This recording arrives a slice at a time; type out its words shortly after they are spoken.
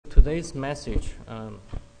today's message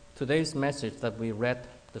that we read,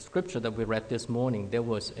 the scripture that we read this morning, there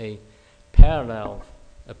was a parallel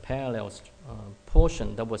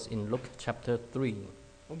portion that was in Luke chapter 3.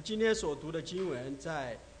 我们今天所读的经文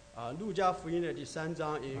在路加福音的第3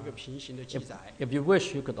章有一个平行的记载。 If you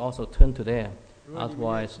wish, you could also turn to there.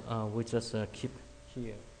 Otherwise, we just keep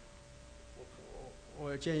here.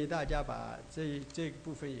 我建议大家把这个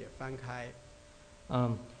部分也翻开。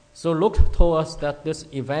So Luke told us that this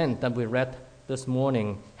event that we read this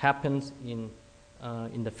morning happens in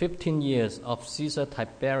the 15 years of Caesar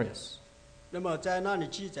Tiberius. 那么在那里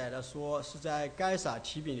记载了说，是在该撒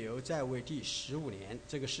提比留在位第15年，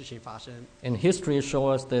这个事情发生。And history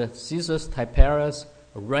shows us that Caesar Tiberius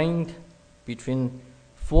reigned between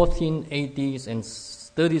 14 AD and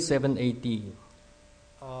 37 AD.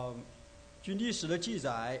 据历史的记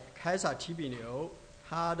载，该撒提比留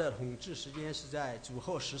他的统治时间是在主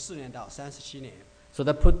后14年到37年。So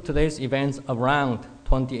that put today's events around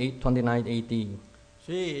 29 AD.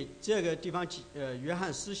 所以这个地方约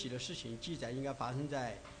翰施洗的事情记载应该发生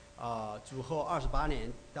在主后28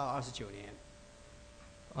年到29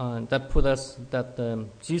年。That put us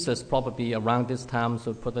Jesus probably around this time,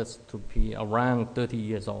 so put us to be around 30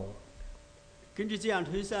 years old. 根据这样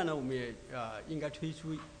推算呢，我们也应该推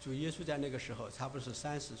出主耶稣在那个时候差不多是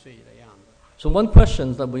30岁的样子。So one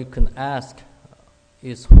question that we can ask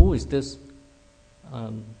is, who is this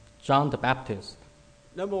John the Baptist?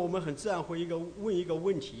 那么我们很自然会问一个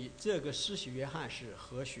问题：这个施洗约翰是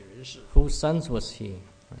何许人士？ Whose son was he?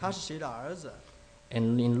 他是谁的儿子？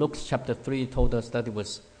 And in Luke chapter 3 told us that it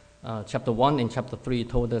was, chapter 1 and chapter 3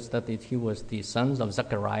 told us that he was the son of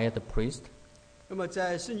Zechariah the priest. 那么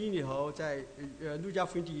在圣经里头，在路加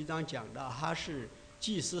福音第1章讲到，他是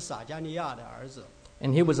祭司撒迦利亚的儿子。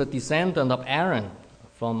 And he was a descendant of Aaron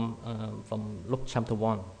from Luke chapter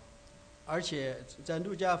 1. 而且在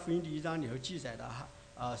路加福音第1章里头记载的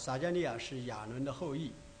撒迦利亚是亚伦的后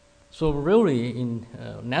裔。 So really, in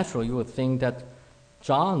naturally, you would think that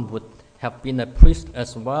John would have been a priest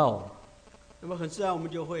as well. 那么很自然，我们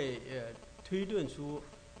就会推论出，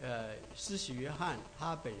施洗约翰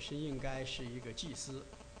他本身应该是一个祭司。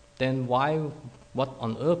 Then what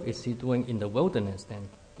on earth is he doing in the wilderness then?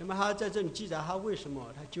 那么他在这里记载他为什么，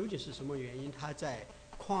他究竟是什么原因他在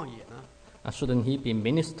旷野呢？ Shouldn't he be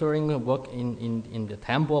ministering work in the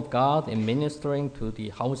temple of God and ministering to the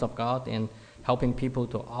house of God and helping people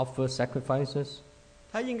to offer sacrifices?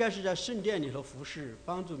 他应该是在圣殿里头服侍，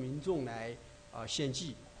帮助民众来献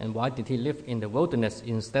祭。 And why did he live in the wilderness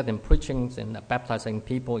instead of preaching and baptizing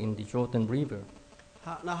people in the Jordan River?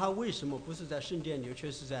 他为什么不是在圣殿里，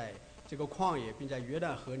却是在这个旷野，并在约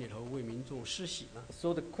旦河里头为民众施洗呢？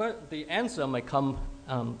 So the answer may come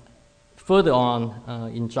further on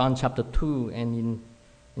in John chapter 2 and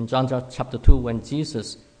in John chapter 2 when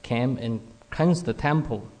Jesus came and cleansed the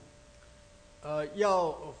temple.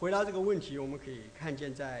 要回答这个问题，我们可以看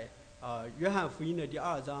见在约翰福音的第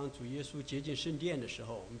2章，主耶稣接近圣殿的时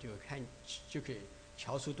候，我们就可以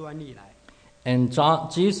瞧出端倪来。 And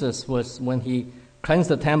Jesus was, when he cleansed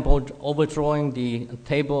the temple, overthrowing the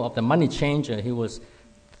table of the money changer, he was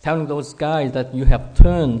telling those guys that you have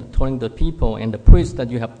telling the people and the priests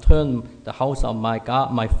that you have turned the house of my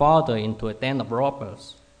God, my Father, into a den of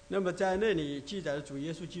robbers. 那么在那里记载了主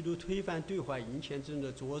耶稣基督推翻兑换银钱之人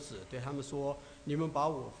的桌子，对他们说：“你们把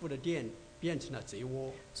我父的殿变成了贼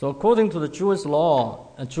窝。” So according to the Jewish law,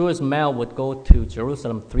 a Jewish male would go to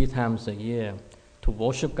Jerusalem 3 times a year to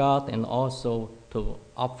worship God and also to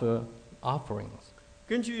offer offerings.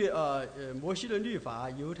 根据摩西的律法，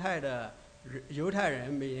犹太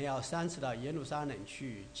人每年要3次到耶路撒冷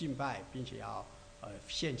去敬拜，并且要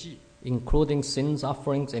献祭， including sins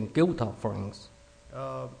offerings and guilt offerings.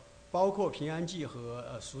 包括平安祭和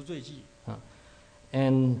赎罪祭。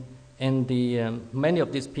 And many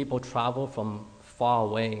of these people travel from far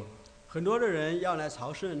away. 很多的人要来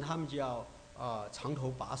朝圣，他们就要长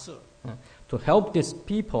途跋涉。 To help these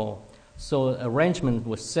people, so arrangement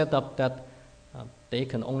was set up that they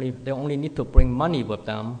only need to bring money with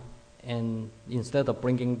them, and instead of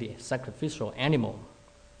bringing the sacrificial animal.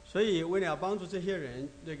 所以为了帮助这些人，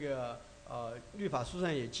那个律法书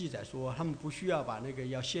上也记载说，他们不需要把那个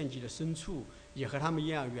要献祭的牲畜也和他们一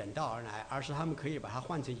样远道而来，而是他们可以把它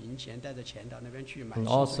换成银钱，带着钱到那边去买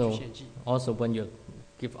牲畜去献祭。Also, when you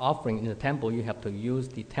give offering in the temple, you have to use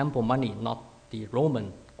the temple money, not the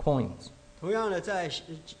Roman coins. 同样的，在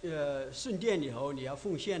圣殿里头，你要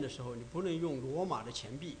奉献的时候，你不能用罗马的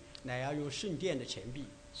钱币，乃要用圣殿的钱币。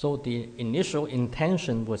 So the initial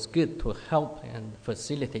intention was good to help and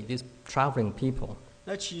facilitate these traveling people.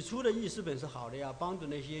 那起初的意思本是好的，要帮助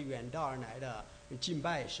那些远道而来的敬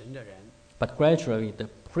拜神的人。But gradually, the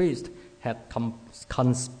priest had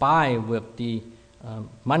conspired with the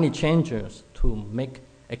money changers to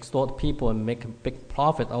extort people and make a big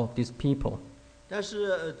profit out of these people. 但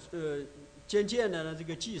是渐渐的呢，这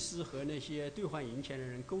个祭司和那些兑换银钱的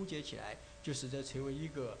人勾结起来，就使这成为一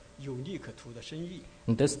个有利可图的生意。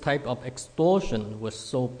And this type of extortion was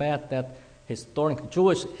so bad that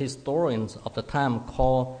Jewish historians of the time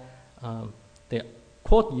call the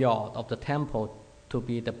courtyard of the temple to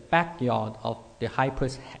be the backyard of the high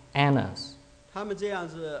priest Annas. 他们这样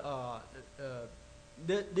子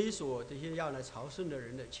勒索这些要来朝圣的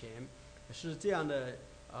人的钱，是这样的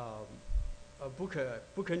不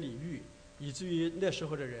可理喻，以至于那时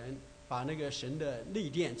候的人把那个神的内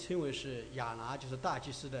殿称为是亚拿，就是大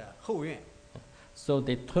祭司的后院。So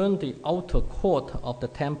they turned the outer court of the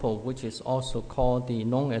temple, which is also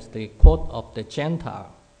known as the court of the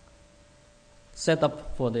Gentile, set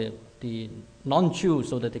up for the non-Jews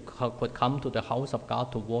so that they could come to the house of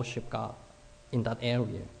God to worship God in that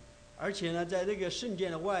area. 而且呢，在这个圣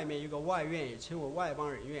殿的外面有个外院，也称为外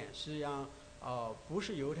邦人院，实际上不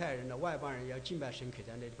是犹太人的外邦人要敬拜神，可以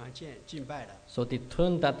在那地方敬拜的。So they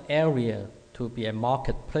turned that area to be a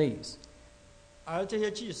marketplace. 而这些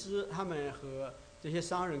祭司他们和这些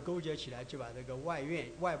商人勾结起来，就把这个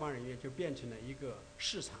外邦人院就变成了一个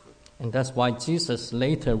市场。And that's why Jesus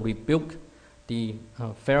later rebuked the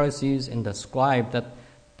Pharisees and the scribes that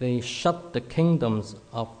they shut the kingdoms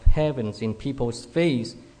of heavens in people's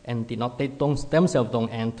face, and they themselves don't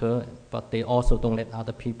enter, but they also don't let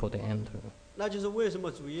other people to enter. 那就是为什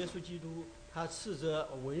么主耶稣基督他斥责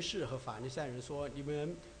文士和法利赛人说：“你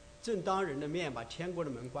们正当人的面把天国的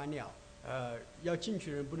门关了，要进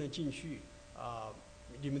去的人不能进去，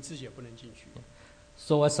你们自己也不能进去。”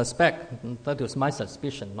 So I suspect, that was my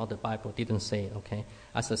suspicion, not the Bible didn't say it, okay?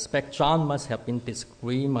 I suspect John must have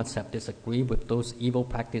disagreed with those evil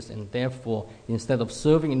practices, and therefore, instead of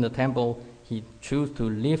serving in the temple, he chose to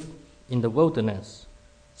live in the wilderness.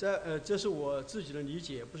 这是我自己的理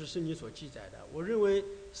解，不是圣经所记载的。我认为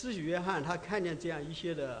施洗约翰他看见这样一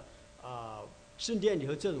些的圣殿里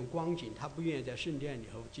头这种光景，他不愿意在圣殿里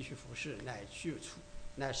头继续服侍，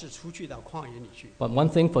乃是出去到旷野里去。But one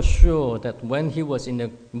thing for sure, that when he was in the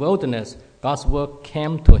wilderness, God's word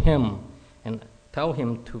came to him and told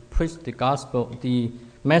him to preach the gospel, the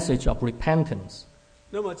message of repentance.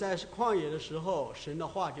 那么在旷野的时候，神的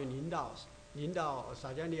话就临到撒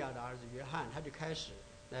迦利亚的儿子约翰，他就开始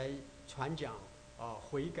来传讲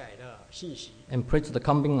悔改的信息， And preach the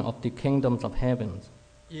coming of the kingdoms of heavens.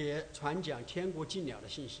 也传讲天国近了的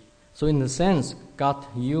信息。So in a sense, God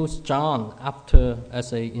used John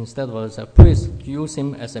instead of as a priest, used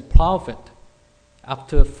him as a prophet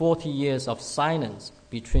after 40 years of silence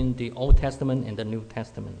between the Old Testament and the New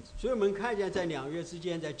Testament. 所以我们看见在两约之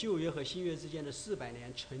间，在旧约和新约之间的400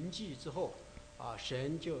年沉寂之后，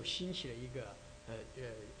神就兴起了一个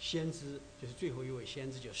先知，就是最后一位先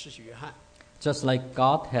知，就是施洗约翰。Just like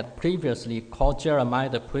God had previously called Jeremiah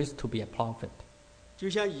the priest to be a prophet. 就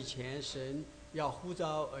像以前神要呼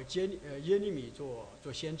召耶利米做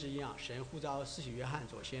先知一样，神呼召施洗约翰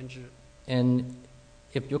做先知。And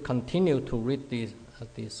if you continue to read the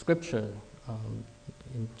scripture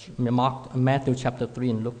in Matthew chapter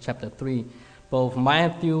 3 and Luke chapter 3, both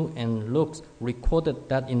Matthew and Luke recorded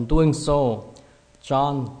that in doing so,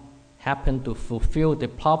 John happened to fulfill the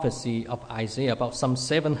prophecy of Isaiah about some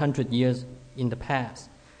 700 years in the past,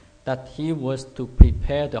 that he was to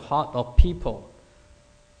prepare the heart of people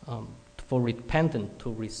for repentance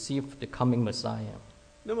to receive the coming Messiah.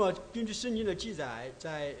 那么根据圣经的记载，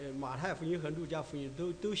在马太福音和路加福音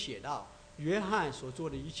都写到，约翰所做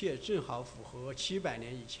的一切正好符合700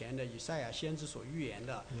年以前的以赛亚先知所预言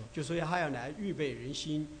的，就说他要来预备人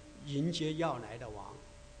心，迎接要来的王。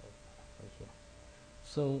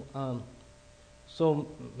So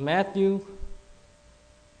Matthew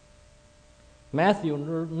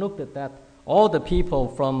noted that all the people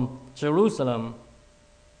from Jerusalem.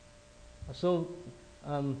 So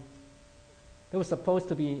it was supposed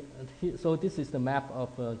to be. So this is the map of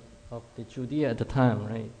the Judea at the time,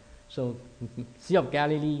 right? So Sea of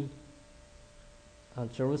Galilee,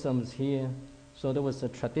 Jerusalem is here. So there was a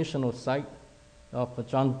traditional site of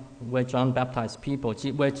where John baptized people,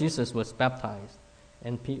 where Jesus was baptized,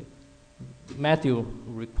 and Matthew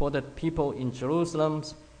reported people in Jerusalem,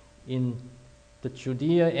 in the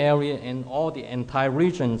Judea area, and all the entire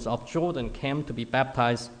regions of Jordan came to be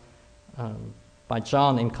baptized by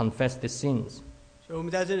John and confess the sins. 所以我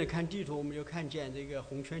们在这里看地图，我们就看见这个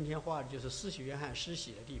红圈圈画的就是施洗约翰施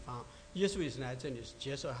洗的地方，耶稣也是来这里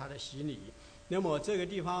接受他的洗礼。那么这个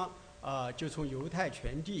地方就从犹太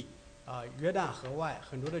全地约旦河外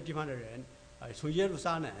很多的地方的人从耶路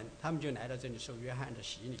撒冷，他们就来到这里受约翰的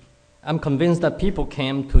洗礼。I'm convinced that people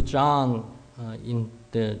came to John in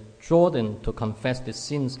the Jordan to confess their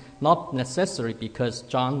sins, not necessarily because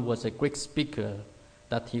John was a Greek speaker,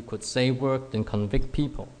 that he could say words and convict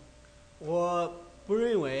people. 我不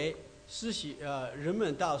认为人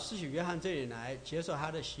们到施洗约翰这里来接受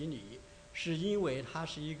他的洗礼，是因为他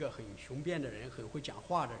是一个很雄辩的人，很会讲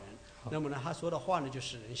话的人。那么呢，他说的话呢，就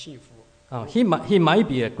使人信服。He might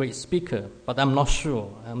be a great speaker, but I'm not sure.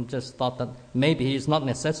 I'm just thought that maybe he's not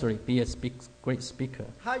necessarily be a great speaker.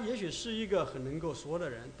 他也许是一个很能够说的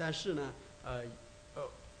人，但是呢，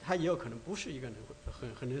他也有可能不是一个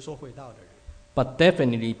很能说会道的人。But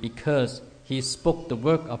definitely because he spoke the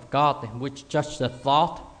word of God, which judged the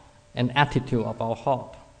thought and attitude of our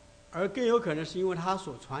heart. 而更有可能是因为他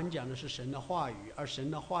所传讲的是神的话语，而神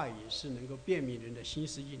的话语是能够辨明人的心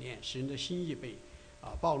思意念，使人的心意被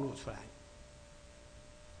暴露出来。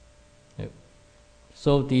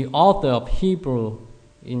So the author of Hebrew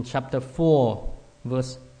in chapter 4,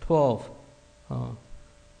 verse 12.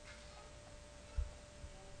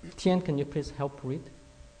 Tian, can you please help read?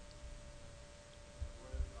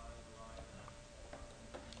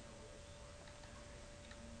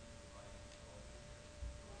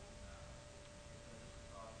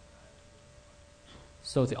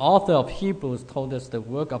 So the author of Hebrews told us the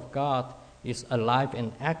work of God is alive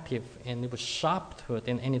and active, and it was sharper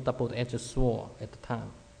than any double-edged sword at the time.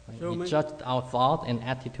 It judged our thought and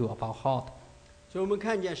attitude of our heart. 所以我们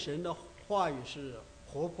看见神的话语是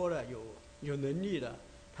活泼的，有能力的，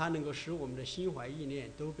它能够使我们的心怀意念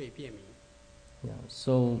都被辨明。Yeah,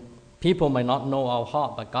 so people may not know our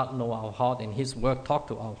heart, but God knows our heart, and His word talk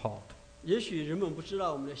to our heart. 也许人们不知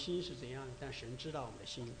道我们的心是怎样的，但神知道我们的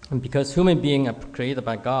心。And because human beings are created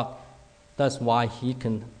by God, that's why He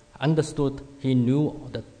He knew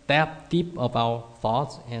the deep of our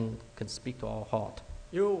thoughts and could speak to our heart.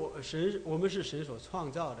 因为我们是神所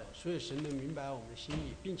创造的，所以神能明白我们的心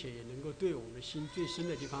意，并且也能够对我们的心最深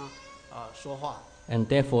的地方说话。And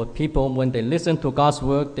therefore, people, when they listen to God's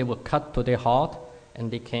word, they will cut to their heart,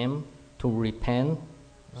 and they came to repent.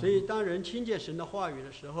 所以，当人听见神的话语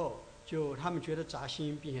的时候，他们觉得扎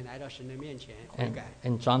心，并且来到神的面前悔改。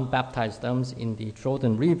And John baptized them in the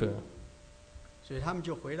Jordan River. 所以他们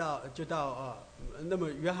就到那么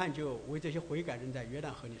约翰就为这些悔改人在约旦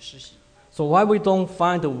河里施洗。So why we don't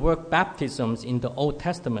find the word baptisms in the Old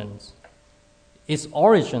Testament? Its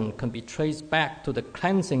origin can be traced back to the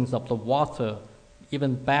cleansings of the water,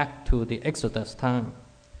 even back to the Exodus time.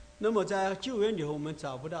 那么在旧约里头，我们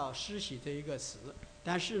找不到施洗这一个词，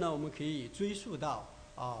但是呢，我们可以追溯到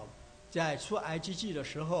在出埃及记的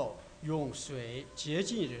时候，用水洁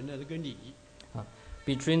净人的这个礼。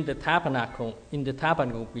Between the tabernacle, in the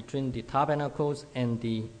tabernacle, between the tabernacles and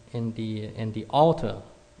the altar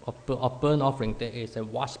of burnt offering, there is a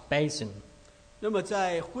wash basin. 那么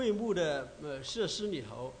在会幕的设施里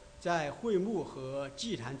头，在会幕和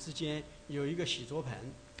祭坛之间有一个洗濯盆。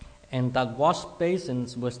And that wash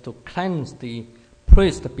basins was to cleanse the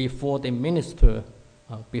priest before they minister,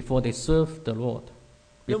 before they serve the Lord,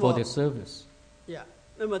 before their service. Yeah.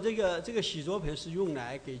 那么这个洗濯盆是用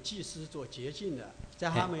来给祭司做洁净的，在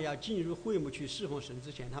他们要进入会幕去侍奉神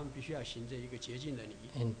之前，他们必须要行这一个洁净的礼。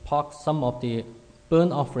And some of the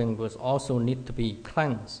burnt offering was also need to be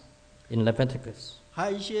cleansed in Leviticus.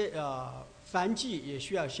 还有一些燔祭也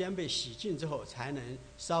需要先被洗净之后，才能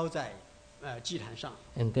烧在祭坛上。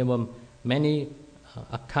And there were many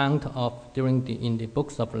account of in the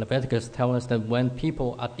books of Leviticus tell us that when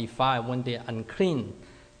people are defiled, when they are unclean,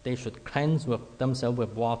 they should cleanse themselves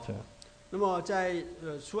with water. 那么在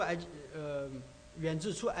远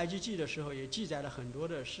至出埃及记的时候，也记载了很多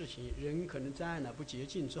的事情。人可能沾染了不洁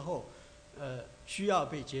净之后，需要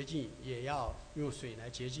被洁净，也要用水来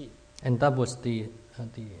洁净。And that was the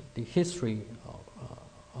history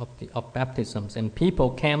of baptisms. And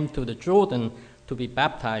people came to the Jordan to be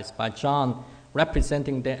baptized by John,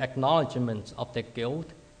 representing their acknowledgement of their guilt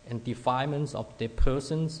and defilements of their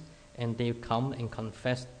persons, and they come and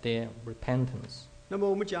confess their repentance. 那么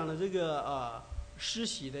我们讲了这个施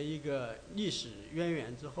洗的一个历史渊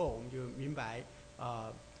源之后，我们就明白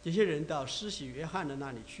这些人到施洗约翰的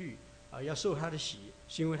那里去要受他的洗，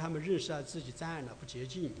是因为他们认识到自己沾染了不洁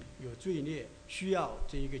净，有罪孽，需要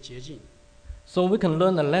这一个洁净。So we can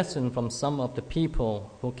learn a lesson from some of the people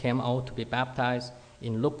who came out to be baptized.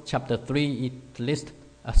 In Luke chapter 3, it lists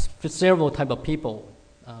several type of people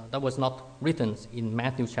that was not written in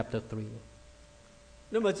Matthew chapter 3.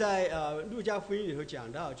 那么在路加福音里头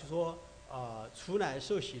讲到，就说出来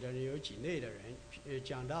受洗的人有几类的人，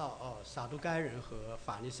讲到撒都该人和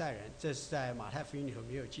法利赛人，这是在马太福音里头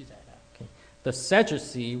没有记载的。The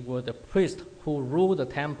Sadducees were the priests who ruled the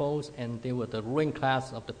temples, and they were the ruling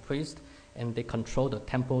class of the priests, and they controlled the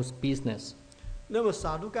temple's business. 那么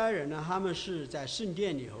撒都该人呢，他们是在圣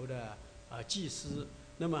殿里头的祭司，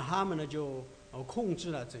那么他们呢就控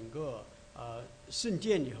制了整个圣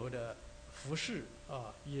殿里头的服饰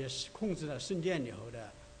也是控制了圣殿里头的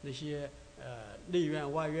那些内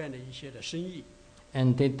院外院的一些的生意。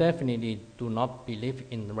And they definitely do not believe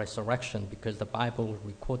in the resurrection because the Bible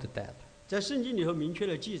recorded that. 在圣经里头明确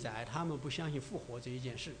的记载，他们不相信复活这一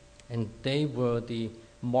件事。And they were the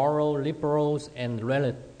moral liberals and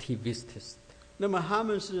relativists. 那么他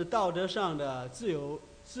们是道德上的自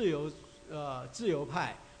由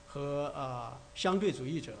派和相对主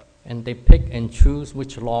义者。And they pick and choose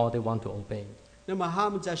which law they want to obey. 那么他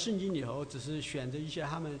们在圣经里头只是选择一些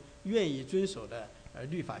他们愿意遵守的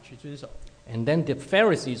律法去遵守。And then the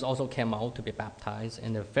Pharisees also came out to be baptized,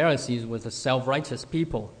 and the Pharisees were the self-righteous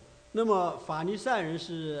people. 那么法利赛人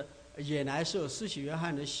也来受施洗约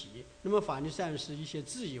翰的洗。那么法利赛人是一些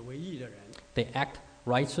自以为义的人。They act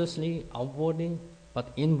righteously outwardly, but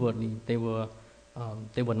inwardly they were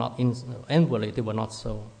not inwardly they were not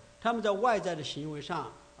so. 他们在外在的行为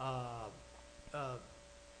上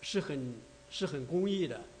是很公义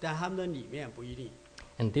的，但他们的里面不一定。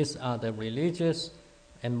And these are the religious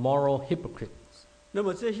and moral hypocrites. 那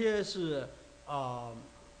么这些是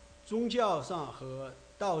宗教上和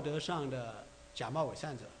道德上的假冒伪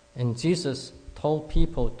善者。And Jesus told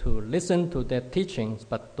people to listen to their teachings,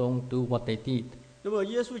 but don't do what they did. 那么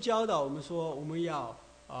耶稣教导我们说，我们要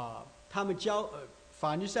他们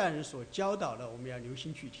法利赛人所教导的，我们要留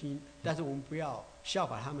心去听，但是我们不要效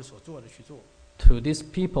法他们所做的去做。To these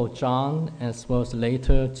people, John, as well as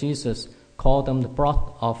later Jesus, called them the brood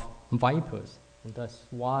of vipers. And that's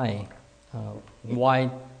why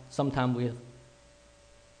sometimes we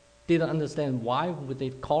didn't understand why were they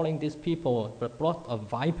calling these people the brood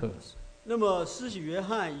of vipers. 那么施洗约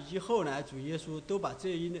翰以及后来主耶稣都把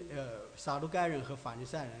这撒都该人和法利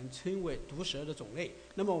赛人称为毒蛇的种类。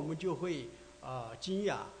那么我们就会惊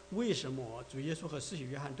讶，为什么主耶稣和施洗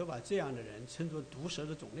约翰都把这样的人称作毒蛇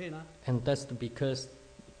的种类呢？ And that's because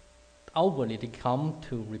outwardly they come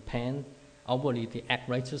to repent, outwardly they act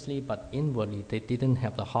righteously, but inwardly they didn't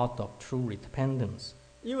have the heart of true repentance.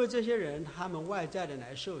 因为这些人他们外在的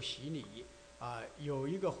来受洗礼有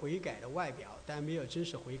一个悔改的外表，但没有真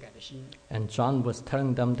实悔改的心。 And John was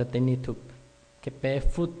telling them that they need to bear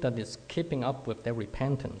fruit that is keeping up with their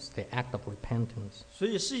repentance, the act of repentance. 所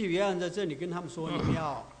以施洗约翰在这里跟他们说，你们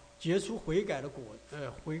要结出悔改的果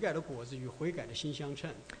子与悔改的心相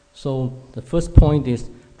称。 So the first point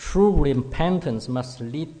is true repentance must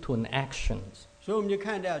lead to an action. 所以我们就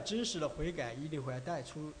看到真实的悔改一定会带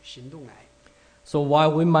出行动来。 So while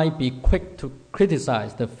we might be quick to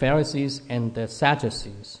criticize the Pharisees and the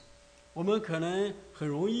Sadducees, 我们可能很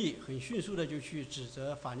容易、很迅速的就去指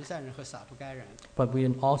责法利赛人和撒都该人。 but we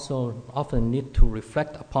also often need to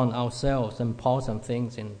reflect upon ourselves and pause on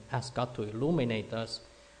things and ask God to illuminate us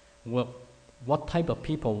what type of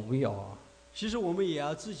people we are. 其实我们也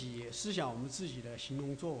要自己思想我们自己的行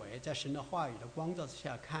动作为，在神的话语的光照之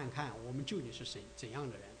下，看看我们究竟是怎样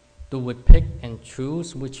的人。 Do we pick and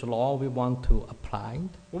choose which law we want to apply?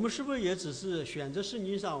 我们是不是也只是选择圣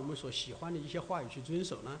经上我们所喜欢的一些话语去遵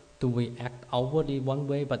守呢？ Do we act outwardly one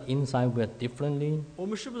way but inside we're differently? 我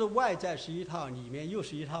们是不是外在是一套，里面又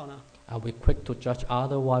是一套呢？ Are we quick to judge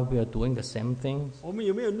others while we are doing the same things? 我们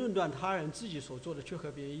有没有论断他人自己所做的却和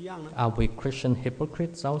别人一样呢？ Are we Christian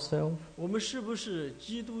hypocrites ourselves? 我们是不是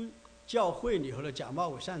基督教会里头的假冒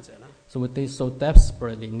伪善者呢？ So they so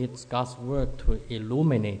desperately need God's word to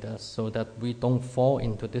illuminate us so that we don't fall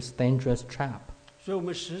into this dangerous trap. 所以我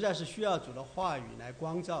们实在是需要主的话语来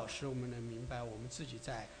光照，使我们能明白我们自己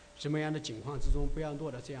在什么样的境况之中，不要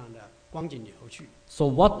落到这样的光景里头去。 So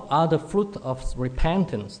what are the fruit of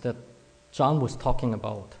repentance that John was talking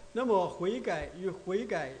about? 那么悔改与悔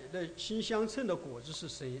改的心相称的果子是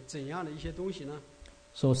怎样的一些东西呢？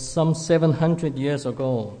 So some 700 years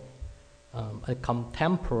ago, a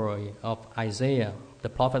contemporary of Isaiah, the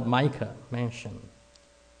prophet Micah, mentioned.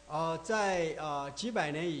 在几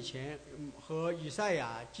百年以前，和以赛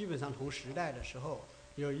亚基本上同时代的时候，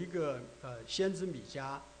有一个先知米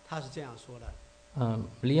迦，他是这样说的。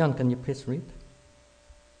Leon, can you please read?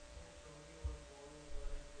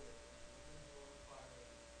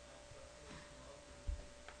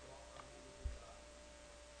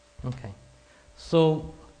 Okay.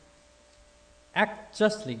 So, act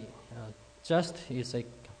justly. Just is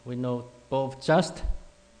we know both just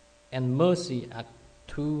and mercy are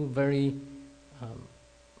two very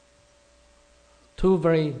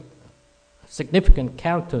significant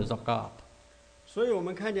characters of God. 所以我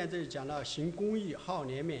们看见这里讲到行公义、好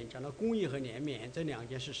怜悯，讲到公义和怜悯这两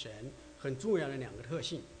件是神很重要的两个特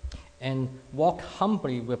性。And walk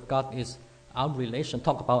humbly with God is our relation.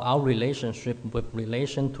 Talk about our relationship with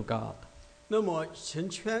relation to God. 那么神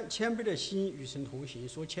谦卑的心与神同行，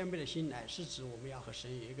说谦卑的心乃是指我们要和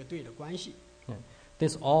神有一个对的关系。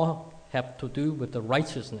This all have to do with the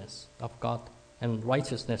righteousness of God and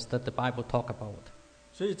righteousness that the Bible talk about.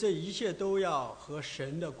 所以这一切都要和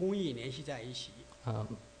神的公义联系在一起。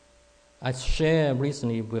I shared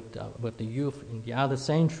recently with the youth in the other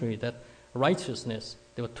century that righteousness,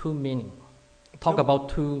 there were two meanings. Talk about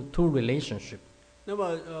two relationship. 那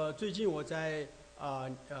么最近我在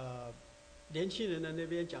年轻人的那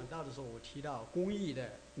边讲到的时候，我提到公义的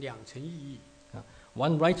两层意义。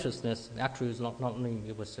One righteousness actually is not only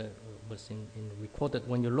it was in recorded.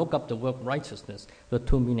 When you look up the word righteousness, there are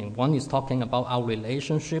two meanings. One is talking about our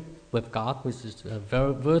relationship with God, which is a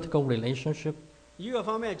very vertical relationship. 一个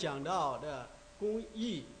方面讲到的公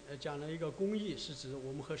义，讲了一个公义是指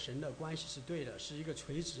我们和神的关系是对的，是一个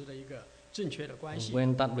垂直的一个正确的关系。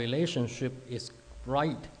When that relationship is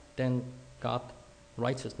right, then God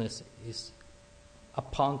righteousness is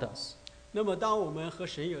upon us. 那么当我们和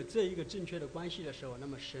神有这一个正确的关系的时候，那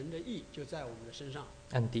么神的义就在我们的身上。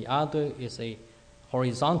And the other is a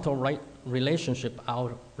horizontal relationship,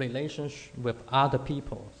 our relationship with other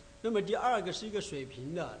people. 那么第二个是一个水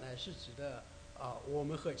平的，乃是指的我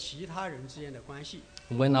们和其他人之间的关系。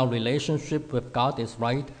When our relationship with God is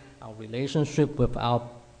right, our relationship with our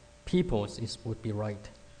peoples would be right.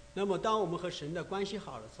 那么当我们和神的关系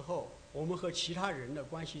好了之后，我们和其他人的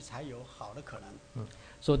关系才有好的可能。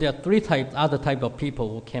So there are three other type of people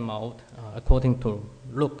who came out according to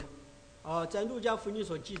Luke. 在路加福音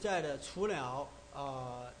所记载的，除了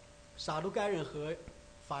撒都该人和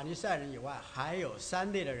法利赛人以外，还有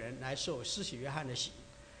三类的人来受施洗约翰的洗。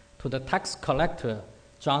To the tax collector,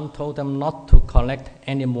 John told them not to collect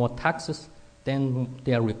any more taxes than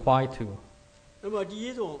they are required to. 那么第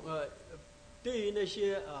一种对于那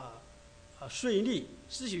些税吏，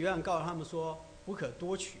施洗约翰告诉他们说不可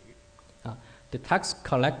多取。The tax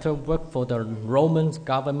collector worked for the Roman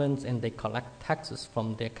government and they collect taxes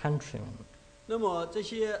from their countrymen. 那么这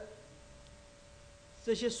些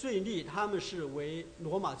税吏，他们是为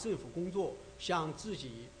罗马政府工作，向自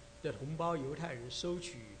己的同胞犹太人收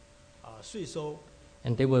取税收。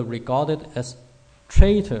And they were regarded as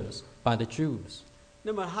traitors by the Jews.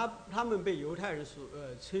 那么他们被犹太人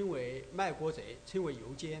称为卖国贼，称为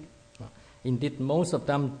犹奸。Indeed, most of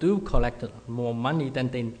them do collect more money than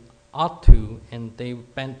they ought to, and they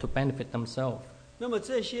to benefit themselves. 那么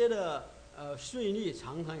这些的税吏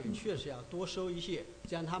常常也确实要多收一些，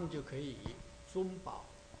这样他们就可以中饱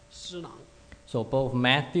私囊。So both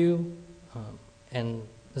Matthew and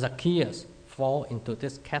Zacchaeus fall into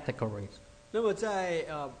this category. 那么在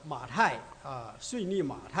马太税吏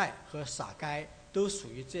马太和撒该都属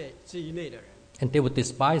于这一类的人。And they were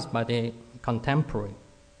despised by their contemporary.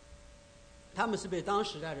 他们是被当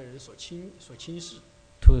时代的人所轻视。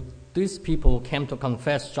To these people who came to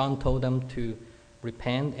confess, John told them to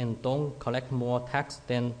repent and don't collect more tax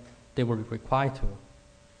than they were required to.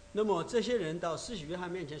 那么这些人到施洗约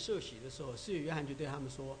翰面前受洗的时候，施洗约翰就对他们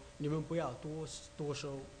说：“你们不要多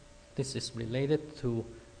收。” This is related to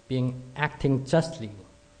acting justly.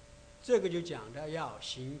 这个就讲的要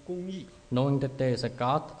行公义。Knowing that there is a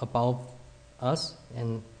God above us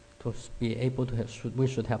and to be able to we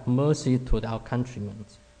should have mercy to our countrymen.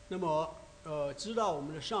 那么知道我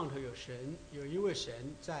们的上头有神，有一位神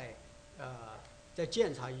在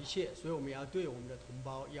鉴察一切，所以我们要对我们的同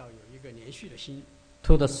胞要有一个连续的心。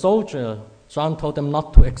To the soldier, John told them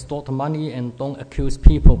not to extort money and don't accuse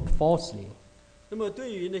people falsely. 那么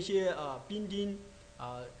对于那些兵丁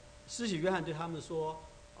施洗约翰对他们说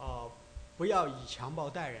不要以强暴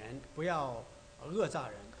待人，不要恶诈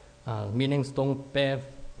人。Meaning don't bear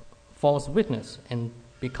false witness and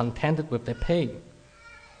be contented with their pay.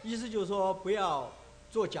 意思就是说，不要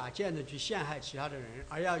做假见证去陷害其他的人，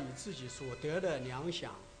而要以自己所得的粮饷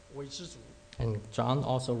为知足。And John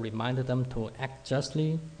also reminded them to act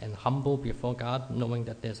justly and humble before God, knowing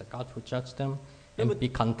that there's a God who judges them, and be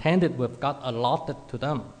contented with God allotted to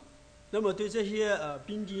them. 那么对这些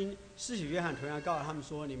兵丁，施洗约翰同样告诉他们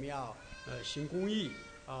说：你们要行公义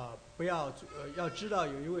不要要知道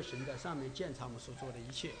有一位神在上面鉴察我们所做的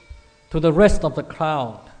一切。To the rest of the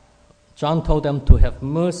crowd, John told them to have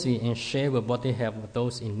mercy and share with what they have with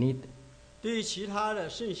those in need. 对于其他的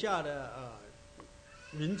剩下的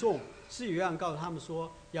民众，施洗约翰告诉他们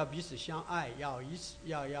说，要彼此相爱，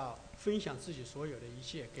要分享自己所有的一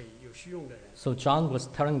切给有需用的人。So John was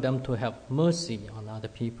telling them to have mercy on other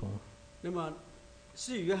people. 那么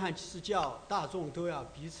施洗约翰是叫大众都要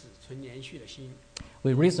彼此存连续的心。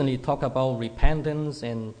We recently talked about repentance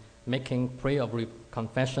and making prayer of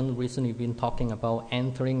confession. Recently, we've been talking about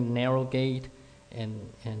entering narrow gate and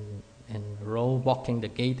road, walking the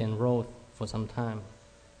gate and road for some time.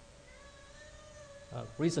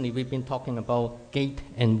 Recently, we've been talking about gate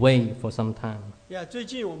and way for some time. 最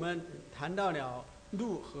近我们谈到了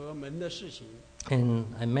路和门的事情。And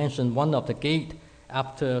I mentioned one of the gate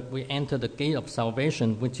after we enter the gate of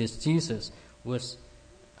salvation, which is Jesus, was,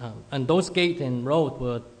 and those gate and road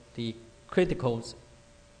were the critical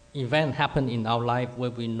event happened in our life where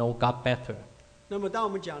we know God better. 那么，当我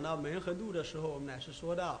们讲到门和路的时候，我们乃是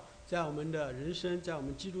说到，在我们的人生，在我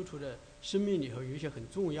们基督徒的生命里头，有一些很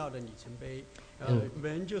重要的里程碑。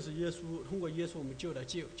门就是耶稣，通过耶稣我们救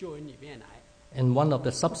恩里面来。And one of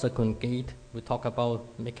the subsequent gate, we talk about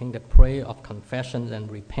making the prayer of confession and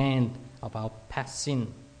repent of our past sin.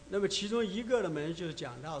 那么其中一个的门就是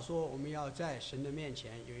讲到说，我们要在神的面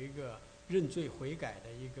前有一个认罪悔改的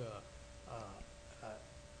一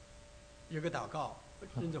个祷告，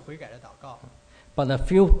认罪悔改的祷告。But a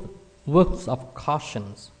few words of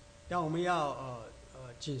cautions. 但我们要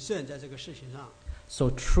谨慎在这个事情上。So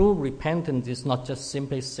true repentance is not just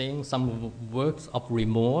simply saying some words of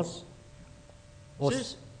remorse.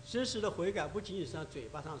 真实的悔改不仅仅是在嘴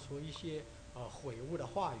巴上说一些悔悟的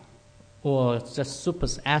话语。Or just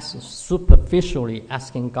superficially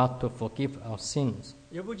asking God to forgive our sins.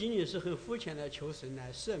 也不仅仅是很肤浅的求神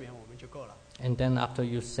来赦免我们就够了。And then after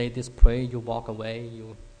you say this prayer, you walk away,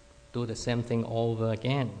 you do the same thing over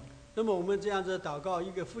again. 那么我们这样子祷告，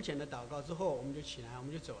一个肤浅的祷告之后，我们就起来，我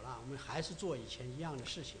们就走了，我们还是做以前一样的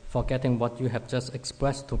事情。Forgetting what you have just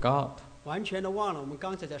expressed to God. 完全的忘了我们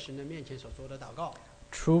刚才在神的面前所做的祷告。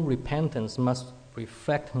True repentance must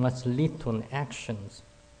reflect, must lead to an actions.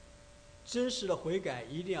 真实的悔改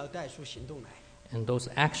一定要带出行动来。And those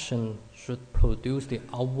actions should produce the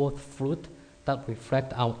outward fruit that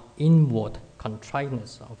reflect our inward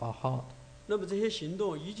contriteness of our heart. 那么这些行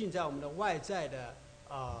动一定在我们的外在的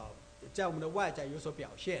在我们的外在有所表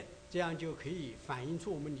现，这样就可以反映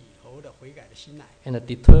出我们里头的悔改的心来。And the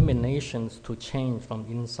determinations to change from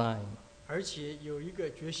inside. 而且有一个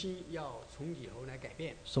决心要从里头来改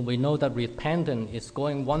变。So we know that repentance is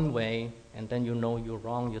going one way, and then you know you're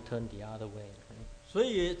wrong, you turn the other way. 所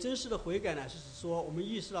以真实的悔改呢，是说我们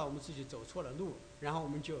意识到我们自己走错了路，然后我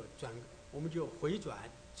们就回转，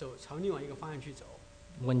走朝另外一个方向去走。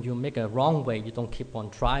When you make a wrong way, you don't keep on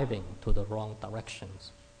driving to the wrong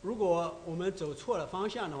directions. 如果我们走错了方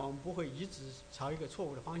向的话，我们不会一直朝一个错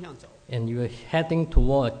误的方向走。And you're heading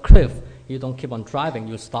toward a cliff, you don't keep on driving,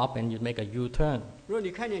 you stop and you make a U-turn. 如果你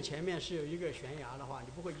看见前面是有一个悬崖的话，你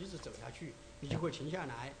不会一直走下去，你就会停下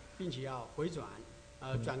来，并且要回转，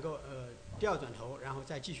调转头，然后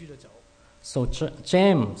再继续的走。So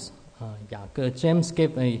James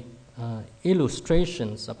gave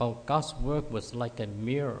illustrations about God's work was like a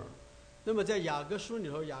mirror. 那么在雅各书里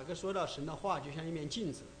头，雅各说到神的话就像一面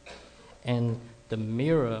镜子。And the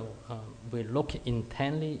mirror, we look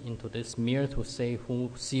intently into this mirror to see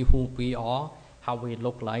who we are, how we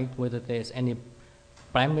look like, whether there's any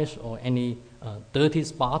blemish or any dirty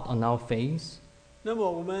spot on our face. 那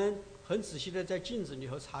么我们很仔细的在镜子里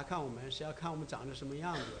头查看，我们是要看我们长得什么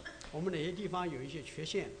样子，我们哪些地方有一些缺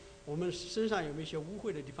陷，我们身上有没有一些污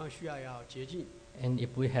秽的地方需要洁净。And if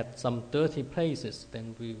we had some dirty places,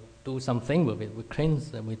 then we do something with it. We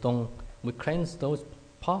cleanse them. We cleanse those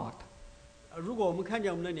parts. 如果我们看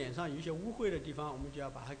见我们的脸上有一些污秽的地方，我们就要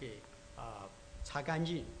把它给擦干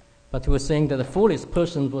净。But he was saying that the foolish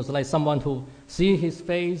person was like someone who see his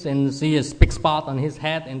face and see a big spot on his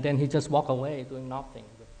head, and then he just walk away doing nothing.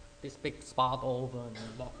 This big spot over and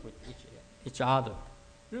walk with each other.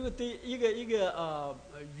 如果对一个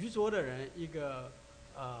愚拙的人，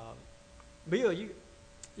没有一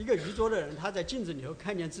个愚拙的人，他在镜子里头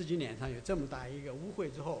看见自己脸上有这么大一个污秽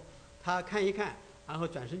之后，他看一看，然后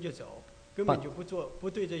转身就走，根本就不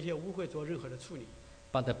对这些污秽做任何的处理。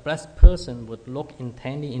But the blessed person would look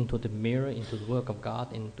intently into the mirror, into the work of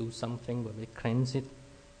God, and do something with it, cleanse it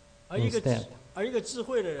instead. 而一个智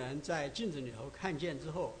慧的人在镜子里头看见之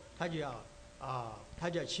后，他就要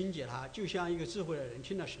清洁它，就像一个智慧的人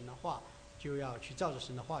听了神的话，就要去照着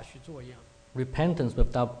神的话去做一样。Repentance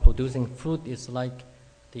without producing fruit is like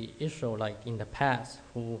the Israelite in the past,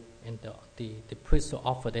 who and the priests who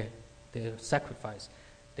offer their sacrifice.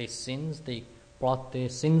 They brought their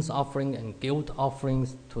sins offering and guilt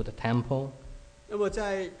offerings to the temple. 那么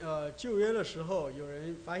在旧约的时候，有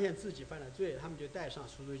人发现自己犯了罪，他们就带上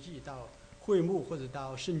赎罪祭到会幕或者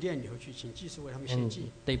到圣殿里头去，请祭司为他们献 And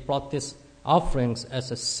祭。they brought this offerings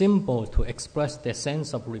as a symbol to express their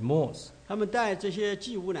sense of remorse. 他们带这些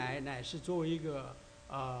祭物乃是作为一个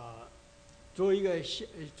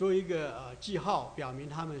记号，表明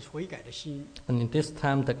他们悔改的心。And in this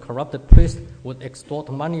time, the corrupted priest would extort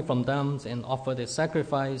money from them and offer their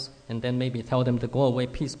sacrifice, and then maybe tell them to go away,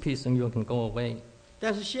 peace, peace, and you can go away.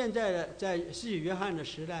 但是现在的在施洗约翰的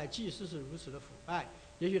时代，祭司是如此的腐败，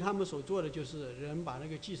也许他们所做的就是人把那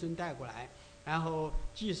个祭牲带过来，然后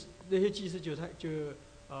那些祭司就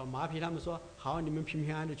麻痹他们说：“好，你们平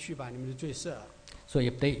平安安的去吧，你们的罪赦了。” So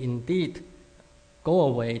if they indeed go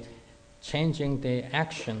away, changing their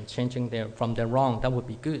action, from their wrong, that would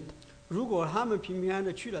be good. 如果他们平平安安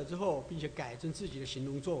的去了之后，并且改正自己的行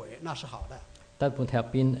动作为，那是好的。That would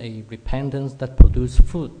have been a repentance that produced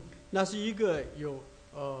fruit. 那是一个有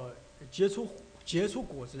结出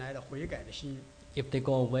果子来的悔改的心。If they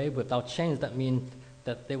go away without change, that means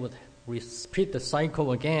that they would repeat the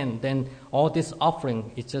cycle again. Then all this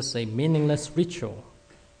offering is just a meaningless ritual.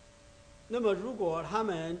 那么，如果他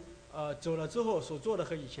们走了之后所做的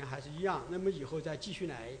和以前还是一样，那么以后再继续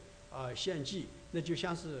来献祭，那就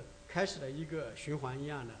像是开始了一个循环一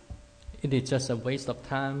样的。It is just a waste of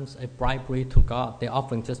time, a bribery to God. The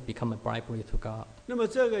offering just become a bribery to God. 那么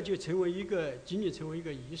这个就仅仅成为一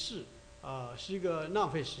个仪式，是一个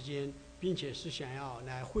浪费时间，并且是想要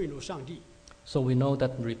来贿赂上帝。So we know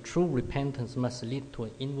that true repentance must lead to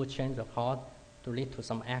an inward change of heart, to lead to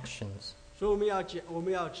some actions. 所以我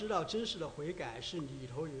们要知道，真实的悔改是里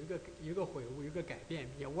头有一个悔悟，一个改变，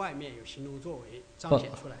并且外面有行动作为彰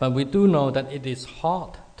显出来。But we do know that it is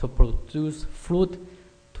hard to produce fruit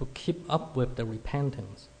to keep up with the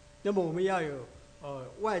repentance. 那么我们要有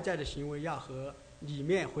外在的行为，要和里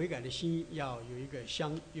面悔改的心要有一个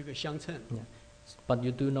相称。Yeah. But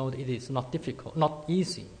you do know that it is not difficult, not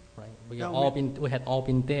easy, right? We had all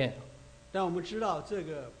been there. 但我们知道这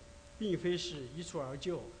个并非是一蹴而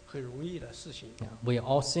就、很容易的事情。Yeah. We are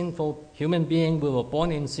all sinful human beings. We were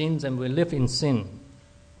born in sins and we live in sin.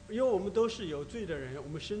 因为我们都是有罪的人，我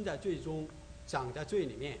们生在罪中，长在罪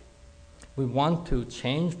里面。We want to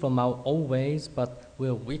change from our old ways, but we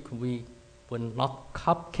are weak. We were not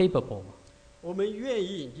capable. 我们愿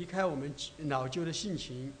意离开我们老旧的性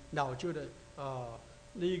情、老旧的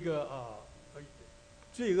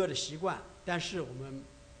罪恶的习惯，但是我们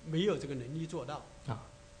没有这个能力做到。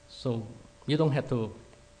So you don't have to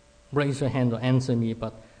raise your hand or answer me,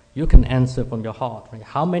 but you can answer from your heart. Right?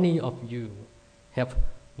 How many of you have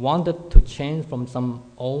wanted to change from some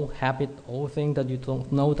old habit, old thing that you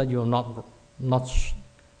don't know that you're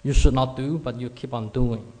you should not do, but you keep on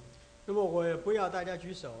doing? 那么我也不要大家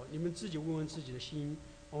举手，你们自己问问自己的心，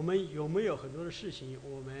我们有没有很多的事情，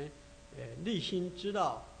我们内心知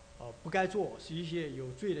道不该做，是一些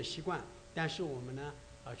有罪的习惯，但是我们呢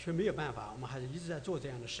却没有办法，我们还是一直在做这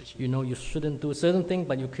样的事情。You know you shouldn't do certain thing,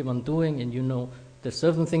 but you keep on doing, and you know the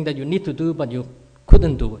certain thing that you need to do, but you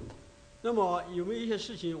couldn't do it. 那么有没有一些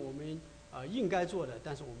事情我们应该做的，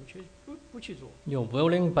但是我们却不去做？ You're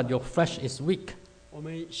willing, but your flesh is weak. 我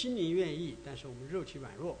们心灵愿意，但是我们肉体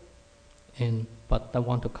软弱。But I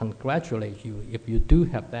want to congratulate you if you do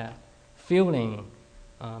have that feeling,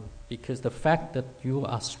 because the fact that you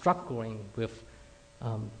are struggling with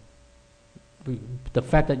the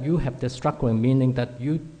fact that you have this struggling, meaning that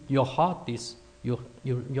your heart is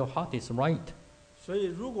right. 所以，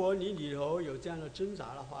如果你里头有这样的挣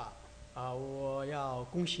扎的话，我要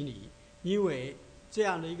恭喜你，因为这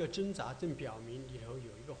样的一个挣扎正表明里头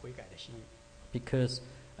有一个悔改的心。Because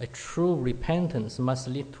a true repentance must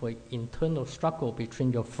lead to an internal struggle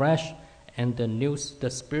between your flesh and the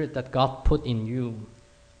spirit that God put in you.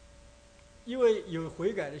 因为有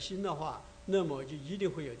悔改的心的话，那么就一定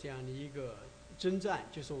会有这样的一个征战，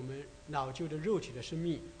就是我们老旧的肉体的生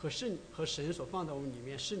命和神所放在我们里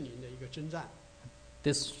面圣灵的一个征战。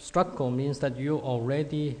This struggle means that you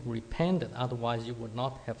already repented, otherwise you would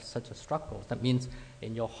not have such a struggle. That means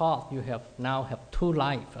in your heart you now have two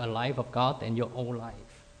lives, a life of God and your own life.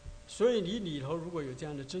 所以你里头如果有这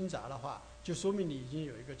样的挣扎的话，就说明你已经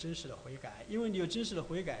有一个真实的悔改。因为你有真实的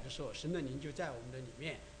悔改的时候，神的灵就在我们的里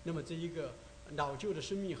面，那么这一个老旧的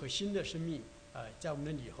生命和新的生命，在我们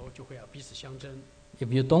的里头就会要彼此相争。If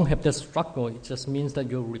you don't have this struggle, it just means that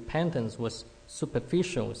your repentance was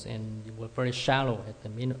superficial and you were very shallow at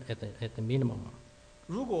the minimum.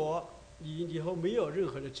 如果你以后没有任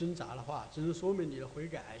何的挣扎的话，只能说明你的悔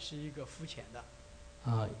改是一个肤浅的。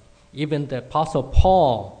Even the Apostle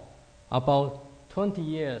Paul, about 20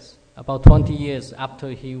 years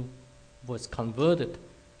after he was converted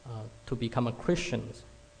to become a Christian.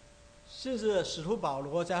 甚至使徒保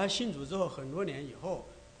罗在他信主之后很多年以后，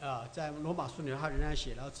在罗马书里他仍然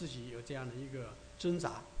写到自己有这样的一个挣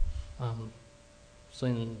扎。So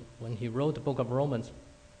when he wrote the book of Romans,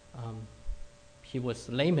 he was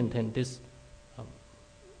lamenting this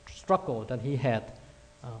struggle that he had.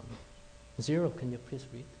 Zero, can you please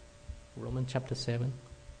read Romans chapter 7?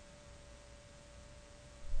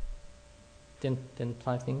 Then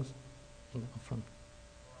 5 things from.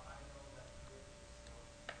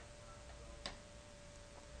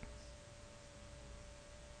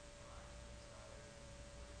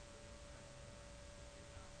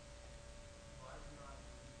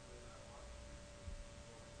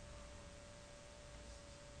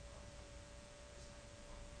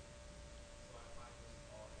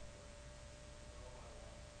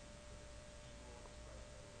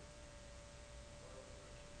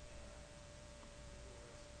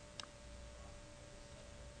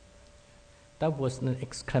 That was an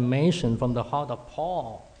exclamation from the heart of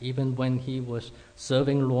Paul, even when he was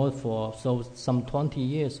serving Lord for some 20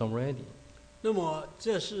 years already. 那么，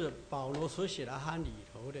这是保罗所写的函里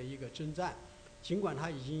头的一个征战，尽管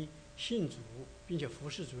他已经信主，并且服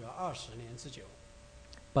侍主要20年之久。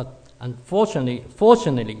But fortunately,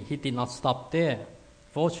 he did not stop there.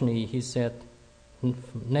 Fortunately, he said,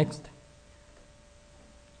 next.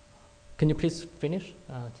 Can you please finish?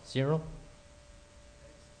 Zero.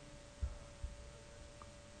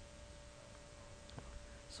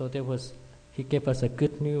 So he gave us a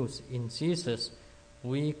good news in Jesus.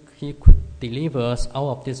 He could deliver us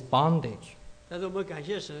out of this bondage. 但是我们感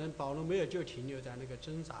谢神，保罗没有就停留在那个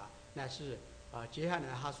挣扎，乃是接下来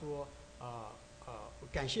他说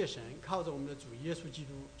感谢神，靠着我们的主耶稣基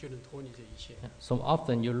督就能脱离这一切。So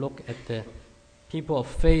often you look at the people of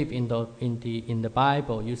faith in the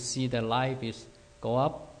Bible, you see their life is go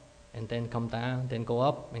up and then come down, then go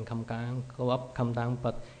up and come down, go up, come down.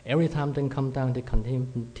 But every time they come down, they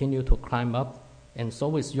continue to climb up, and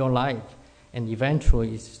so is your life. And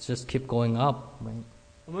eventually, it just keep going up. Right?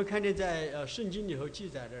 我们看见在圣经里头记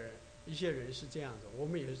载的一些人是这样的，我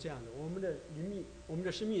们也是这样的。我们的灵命，我们的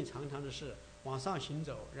生命常常的是往上行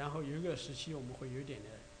走，然后有一个时期我们会有一点的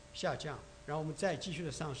下降，然后我们再继续的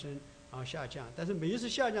上升，然后下降。但是每一次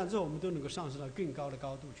下降之后，我们都能够上升到更高的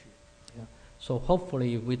高度去。Yeah. So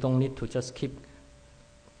hopefully we don't need to just keep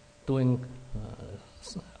doing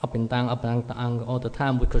up and down all the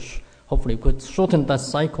time. Hopefully we could shorten that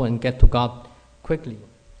cycle and get to God quickly.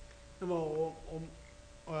 那么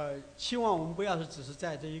我希望我们不要是只是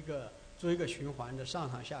在这一个做一个循环的上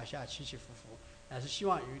上下下起起伏伏，而是希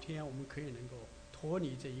望有一天我们可以能够脱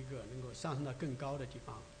离这一个，能够上升到更高的地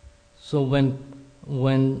方。So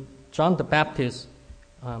when John the Baptist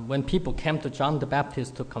when people came to John the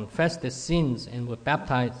Baptist to confess their sins and were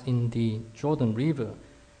baptized in the Jordan River,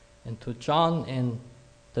 and to John and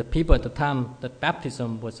the people at the time, the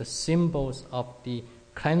baptism was a symbol of the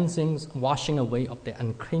cleansing, washing away of the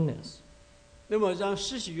uncleanness. 那么，让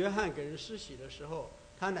施洗约翰给人施洗的时候，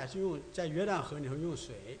他乃是在约旦河里头用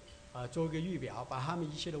水做一个预表，把他们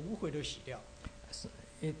一切的污秽都洗掉。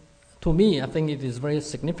To me, I think it is very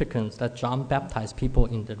significant that John baptized people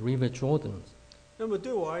in the River Jordan. 那么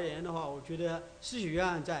对我而言的话，我觉得施洗约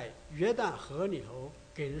翰在约旦河里头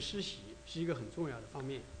给人施洗是一个很重要的方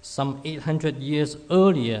面。Some 800 years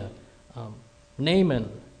earlier, Naaman,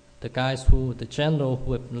 the general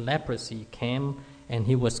who had leprosy, came and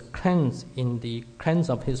he was cleansed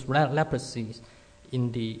of his leprosy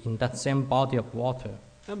in that same body of water.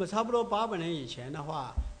 那么差不多800年以前的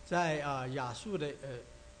话，在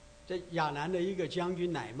在亚南的一个将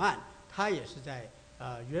军乃曼，他也是在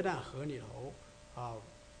约旦河里头。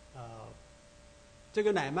这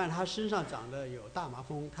个乃曼他身上长的有大麻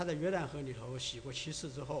风，他在约旦河里头洗过7次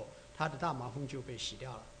之后，他的大麻风就被洗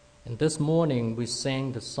掉了。And this morning we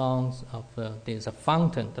sang the songs of there's a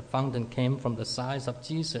fountain. The fountain came from the sides of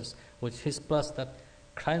Jesus, with His blood that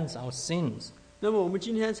cleansed our sins. 那么我们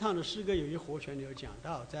今天唱的诗歌有一活泉有讲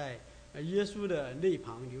到，在耶稣的肋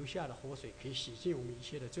旁流下的活水可以洗净我们一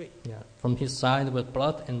切的罪。Yeah, from His side, with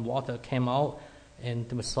blood and water came out. And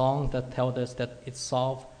the song that tells us that it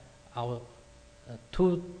solved our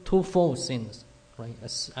twofold sins, right?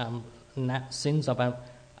 Sins about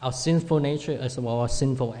our sinful nature as well as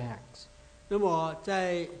sinful acts. 那么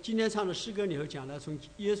在今天唱的诗歌里头讲到，从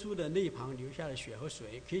耶稣的肋旁流下的血和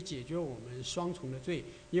水，可以解决我们双重的罪。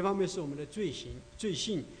一方面是我们的罪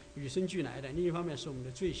性与生俱来的，另一方面是我们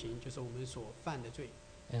的罪行，就是我们所犯的罪。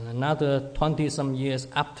And another 20-some years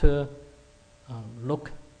after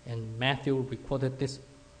Luke and Matthew recorded this,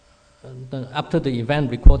 after the event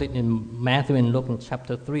recorded in Matthew and Luke in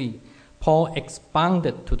chapter 3, Paul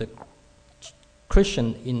expounded to the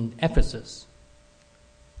Christian in Ephesus.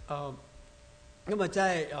 那么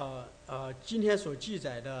在今天所记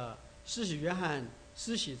载的施洗约翰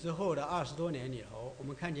施洗之后的20多年里头，我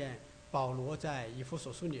们看见保罗在以弗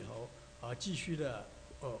所书里头继续的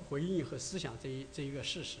回应和思想这一个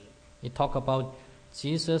事实。He talked about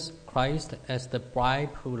Jesus Christ as the bride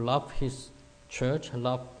who loved his church,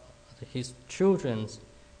 loved his children,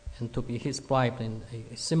 and to be his bride and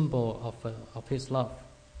a symbol of his love.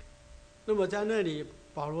 那么在那里，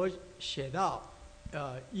保罗写到，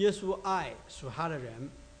耶稣爱属他的人，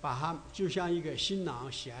把他就像一个新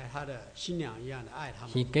郎喜爱他的新娘一样的爱他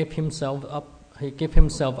们。He gave himself up. He gave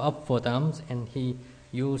himself up for them, and he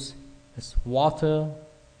used his water,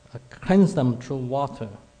 cleansed them through water,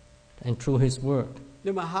 and through his word.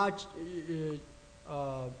 那么他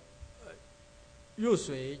用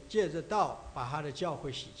水借着道把他的教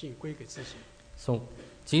会洗净，归给自己。So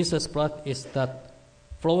Jesus' blood is that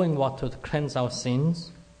flowing water to cleanse our sins.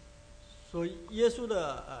 所以耶稣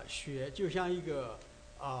的血就像一个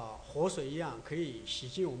活水一样，可以洗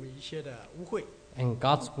净我们一切的污秽。And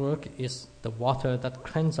God's work is the water that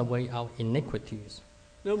cleanses away our iniquities.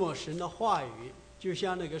 那么神的话语就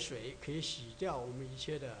像那个水，可以洗掉我们一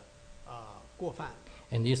切的过犯。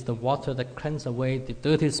And it's the water that cleanses away the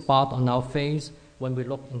dirty spot on our face when we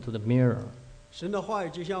look into the mirror. 神的话语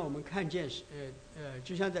就像我们看见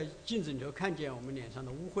就像在镜子里头看见我们脸上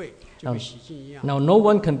的污秽就被洗净一样。Now no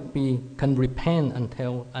one can repent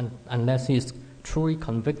unless he is truly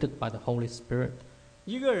convicted by the Holy Spirit.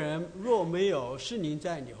 一个人若没有圣灵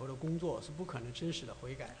在里头的工作，是不可能真实的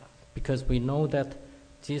悔改的。Because we know that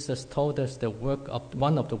Jesus told us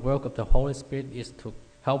one of the work of the Holy Spirit is to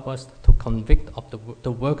help us to convict of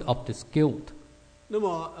the work of this guilt. 那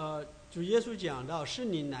么主耶稣讲到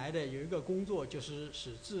圣灵来的有一个工作，就是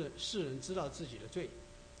使世人知道自己的罪。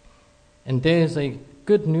And there is a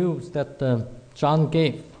good news that John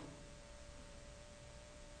gave.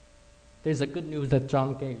 There's a good news that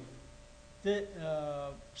John gave.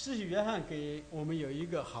 施洗约翰给我们有一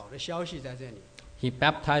个好的消息在这里。He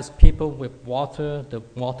baptized people with water, the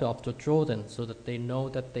water of the Jordan, so that they know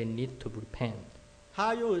that they need to repent.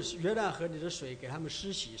 他用约旦河里的水给他们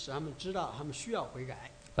施洗，使他们知道他们需要悔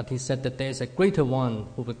改。But he said that there is a greater one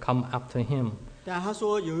who will come after him. 但他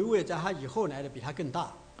说有一位在他以后来的比他更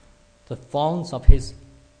大。The thorns of his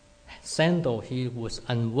sandal he was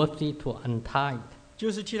unworthy to untie.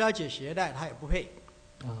 就是替他解鞋带，他也不配。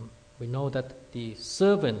We know that the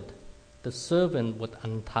servant would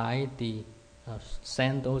untie the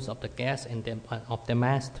sandals of the guests and of the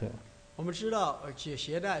master. 我们知道，解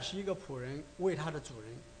鞋带是一个仆人为他的主人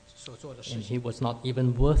所做的事 And 情。 he was not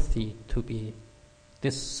even worthy to be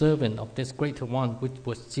this servant of this greater one, which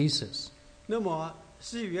was Jesus. 那么，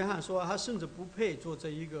施洗约翰说，他甚至不配做这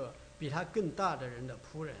一个比他更大的人的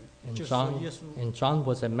仆人， And 就是说耶稣。 John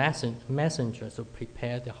was a messenger to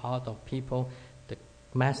prepare the heart of people. The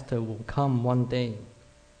master will come one day.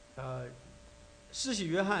 施洗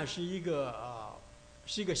约翰是一个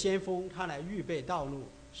先锋，他来预备道路，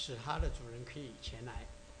使他的主人可以前来。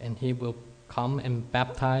 And he will come and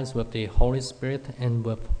baptize with the Holy Spirit and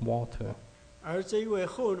with water. 而这一位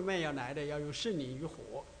后面要来的，要用圣灵与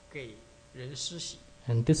火给人施洗。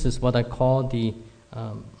 And this is what I call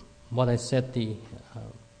what I said the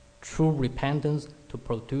true repentance. To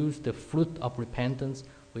produce the fruit of repentance,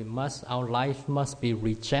 our life must be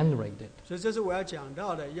regenerated. 所以这是我要讲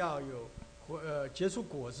到的，要有结出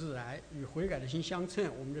果子来，与悔改的心相称。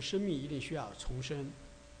我们的生命一定需要重生。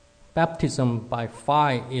 Baptism by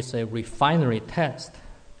fire is a refinery test.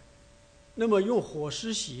 那么用火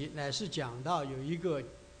施洗，乃是讲到有一个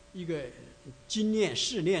精炼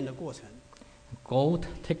试炼的过程。 Gold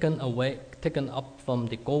taken up from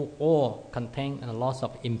the gold ore contain a lot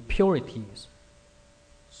of impurities.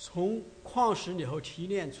 从矿石里头提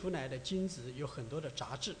炼出来的金子有很多的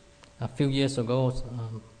杂质。 A few years ago,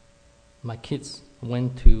 my kids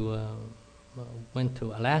went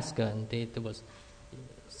to Alaska, and there was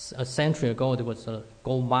a century ago there was a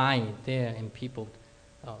gold mine there, and people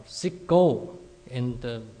seek gold,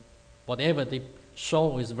 and whatever they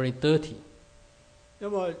show is very dirty. 那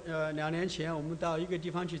么2年前我们到一个地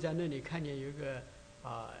方去，在那里看见有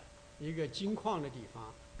一个金矿的地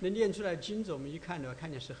方，那炼出来的金子我们一看呢，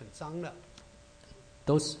看见是很脏的。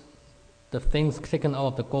 The things taken out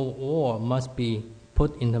of the gold ore must be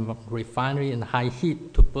put in the refinery in high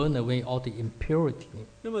heat to burn away all the impurity.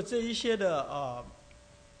 那么这一些的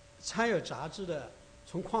掺有杂质的，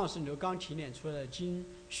从矿石里头刚提炼出来的金，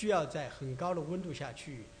需要在很高的温度下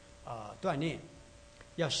去锻炼，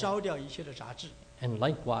要烧掉一切的杂质。 And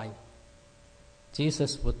likewise,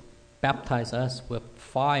 Jesus would baptize us with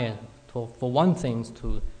fire for one thing,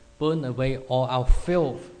 to burn away all our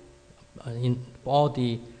filth, in all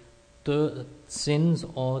the sins,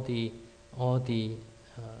 all the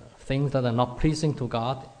things that are not pleasing to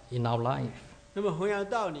God in our life. 那么同样的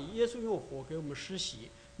道理，耶稣用火给我们施洗，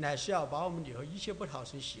乃是要把我们里头一切不讨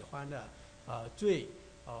神喜欢的罪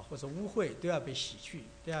或者污秽都要被洗去，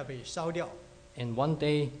都要被烧掉。 And one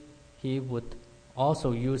day he would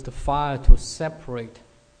also use the fire to separate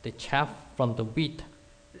the chaff from the wheat.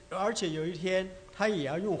 而且有一天，他也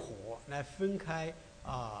要用火来分开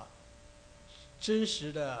真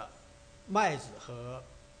实的麦子和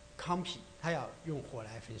糠皮，他要用火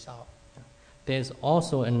来焚烧。 There's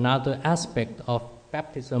also another aspect of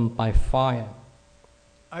baptism by fire.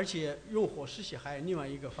 而且用火施洗还有另外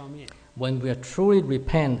一个方面。 When we truly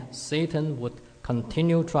repent, Satan would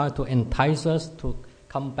continue try to entice us to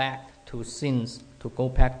come back to sins, to go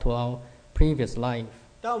back to our previous life.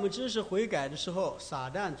 当我们真实悔改的时候，撒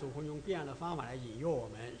旦总会用各样的方法来引诱我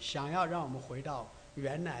们，想要让我们回到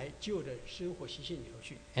原来旧的生活习性里头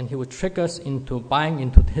去。 And he would trick us into buying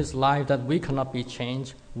into his life that we cannot be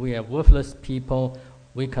changed, we are worthless people,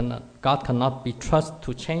 God cannot be trusted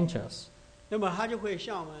to change us. 那么他就会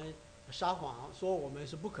向我们撒谎，说我们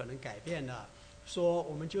是不可能改变的，说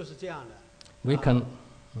我们就是这样的。 We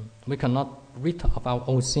cannot rid of our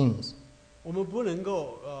old sins. 我们不能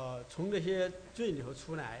够从这些罪里头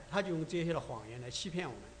出来，他就用这些的谎言来欺骗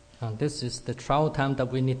我们。 And this is the trial time that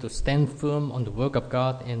we need to stand firm on the work of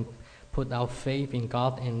God and put our faith in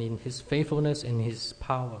God and in His faithfulness and His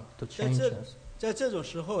power to change us. 在这种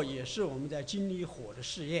时候，也是我们在经历火的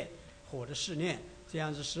试验、火的试炼，这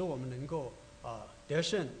样子使我们能够得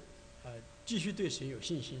胜，继续对神有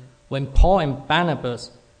信心。 When Paul and Barnabas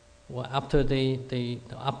were after the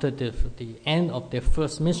end of their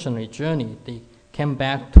first missionary journey, they came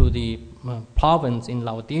back to the province in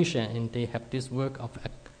Laodicea, and they have this work of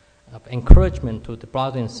encouragement to the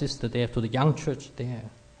brother and sister there, to the young church there.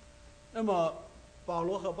 那么，保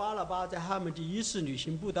罗和巴拿巴在他们第一次旅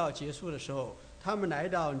行布道结束的时候，他们来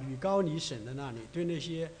到吕高尼省的那里，对那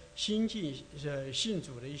些新进信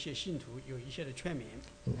主的一些信徒有一些的劝勉。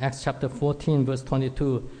 In Acts chapter 14, verse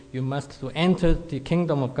 22, you must to enter the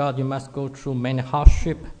kingdom of God, you must go through many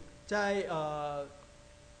hardship. 在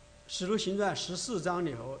使徒行传14章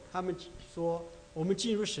里头，他们说，我们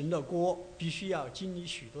进入神的国，必须要经历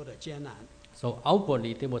许多的艰难。 So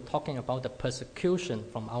outwardly, they were talking about the persecution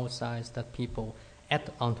from outside that people add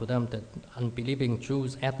onto them, the unbelieving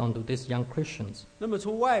Jews add onto these young Christians. 那么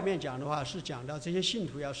从外面讲的话，是讲到这些信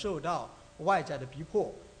徒要受到外在的逼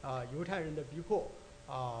迫，犹太人的逼迫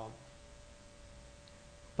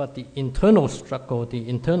，But the internal struggle, the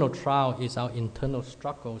internal trial is our internal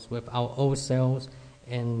struggles with our old selves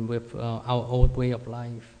and with our old way of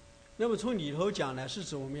life. 那么从里头讲呢，是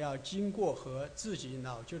指我们要经过和自己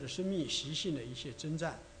老旧的生命习性的一些征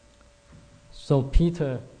战。 So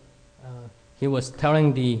Peter, he was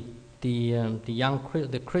telling the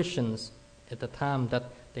Christians at the time that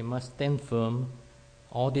they must stand firm.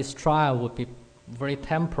 All this trial would be very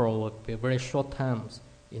temporal, would be very short times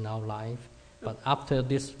in our life. But after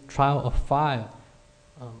this trial of fire,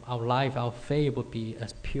 our life, our faith would be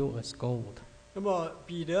as pure as gold. 那么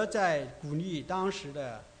彼得在鼓励当时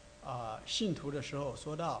的信徒的时候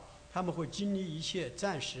说到，他们会经历一切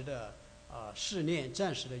暂时的试炼、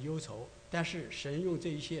暂时的忧愁，但是神用这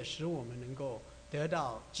一切使我们能够得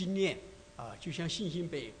到经验，就像信心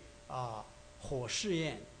被火试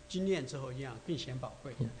验、经验之后一样，更显宝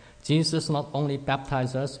贵。 Jesus not only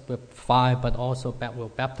baptized us with fire, but also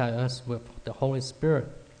will baptize us with the Holy Spirit.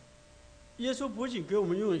 耶稣不仅给我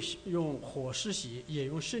们用火施洗，也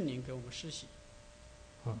用圣灵给我们施洗。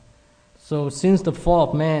 So since the fall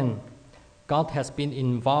of man, God has been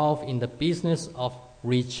involved in the business of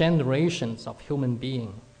regenerations of human being.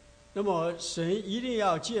 那么神一定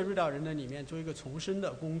要介入到人的里面，做一个重生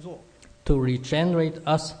的工作。 To regenerate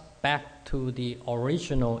us back to the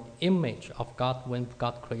original image of God when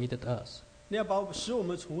God created us. 那要使我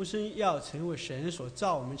们重生，要成为神所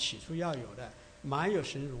造我们起初要有的，满有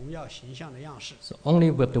神荣耀形象的样式。 So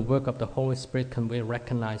only with the work of the Holy Spirit can we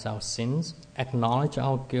recognize our sins, acknowledge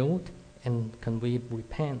our guilt, and can we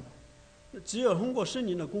repent. 只有通过圣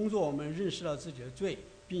灵的工作，我们认识到自己的罪，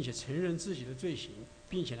并且承认自己的罪行，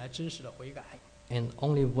并且来真实的悔改。 And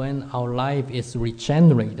only when our life is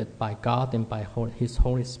regenerated by God and by His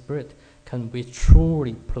Holy Spirit can we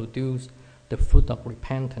truly produce the fruit of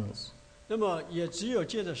repentance. 那么，也只有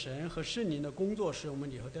借着神和圣灵的工作，使我们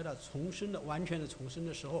以后得到重生的、完全的重生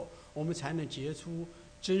的时候，我们才能结出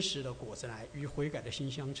真实的果子来，与悔改的心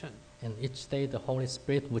相称。 And each day the Holy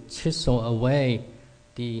Spirit would chisel away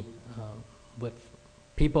with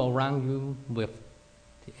people around you, with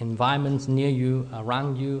the environments near you,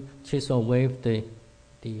 around you, chisel away the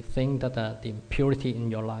thing that the impurity in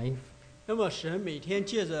your life. 那么，神每天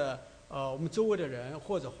借着我们周围的人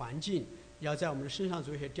或者环境，要在我们的身上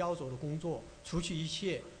做一些雕琢的工作，除去一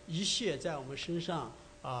切在我们身上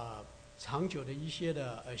长久的一些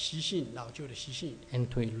的习性，老旧的习性。 And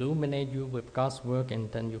to illuminate you with God's work, and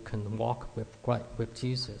then you can walk with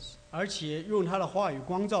Jesus. 而且用他的话语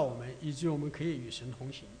光照我们，以至于我们可以与神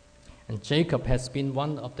同行。 And Jacob has been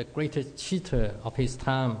one of the greatest cheater of his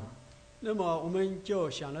time. 那么我们就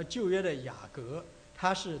想到旧约的雅各，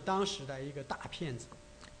他是当时的一个大骗子。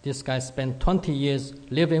 This guy spent 20 years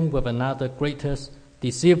living with another greatest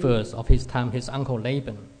deceivers of his time, his uncle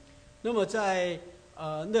Laban. 那么在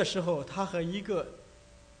那时候，他和一个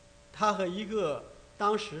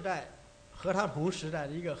当时代和他同时代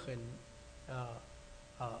的一个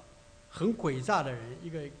很诡诈的人，一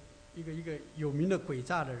个有名的诡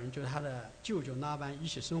诈的人，就是他的舅舅拉班，一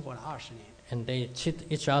起生活了20年。 And they cheat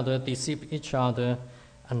each other, deceive each other,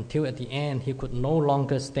 until at the end he could no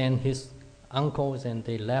longer stand his uncles, and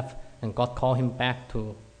they left, and God called him back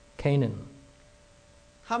to Canaan.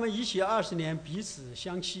 他们一起20年，彼此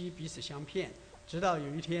相欺，彼此相骗，直到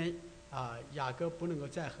有一天雅各不能够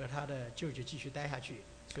再和他的舅舅继续待下去，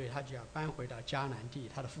所以他就要搬回到迦南地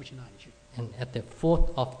他的父亲那里去。 And at the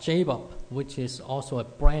foot of Jabob, which is also a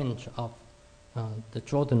branch of the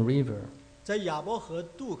Jordan River, 在亚伯河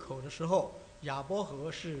渡口的时候，亚伯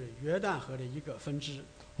河是约旦河的一个分支。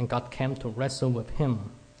 and God came to wrestle with him.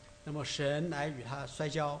 那么神来与他摔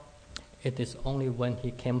跤， It is only when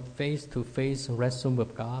he came face to face and wrestled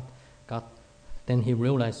with God, then he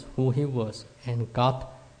realized who he was, and God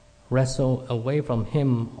wrestled away from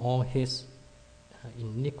him all his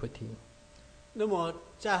iniquity. 那么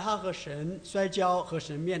在他和神摔跤、和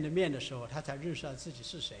神面对面的时候，他才认识到自己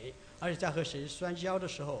是谁。而且在和神摔跤的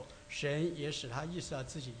时候，神也使他意识到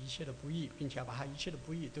自己一切的不义，并且要把他一切的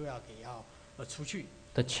不义都要除去。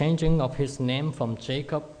 The changing of his name from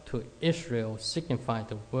Jacob to Israel signified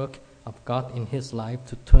the work of God in his life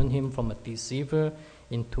to turn him from a deceiver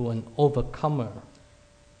into an overcomer.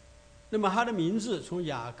 那么他的名字从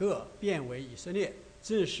雅各变为以色列，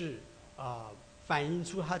正是反映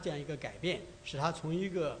出他这样一个改变，使他从一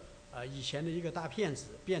个以前的一个大骗子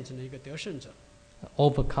变成了一个得胜者。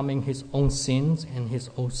 Overcoming his own sins and his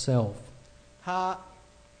old self. 他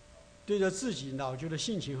对着自己老旧的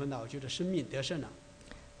性情和老旧的生命得胜了。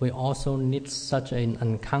 We also need such an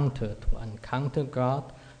encounter to encounter God,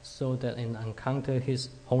 so that and encounter His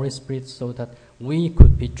Holy Spirit, so that we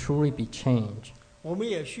could truly be changed. 我们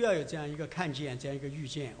也需要有这样一个看见，这样一个遇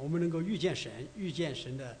见，我们能够遇见神，遇见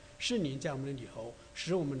神的圣灵在我们的里头，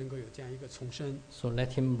使我们能够有这样一个重生。 So let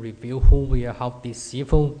Him reveal who we are, how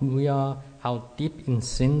deceitful we are, how deep in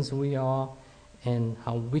sins we are, and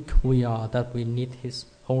how weak we are, that we need His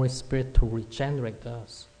Holy Spirit to regenerate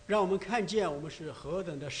us. 让我们看见我们是何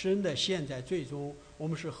等的深的陷在罪中，我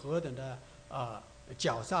们是何等的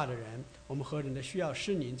狡诈的人，我们何等的需要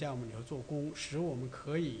圣灵在我们里头做工，使我们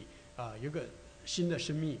可以有个新的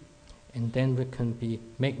生命。 And then we can be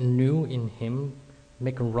made new in Him,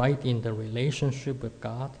 make right in the relationship with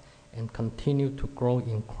God, and continue to grow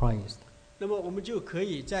in Christ. 那么我们就可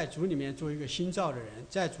以在主里面做一个新造的人，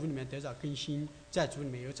在主里面得到更新，在主里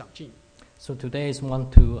面有长进。 So today is one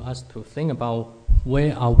to us to think about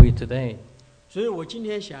where are we today. 所以我今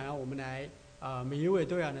天想要我们来每一位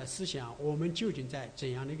都要来思想，我们究竟在怎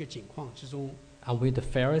样的一个境况之中？ Are we the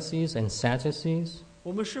Pharisees and Sadducees?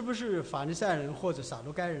 我们是不是法利赛人或者撒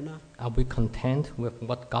都该人呢？ Are we content with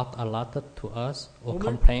what God allotted to us, or 我们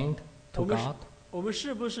- complained to 我们- God? 我们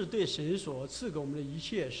是不是对神所赐给我们的一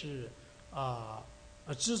切是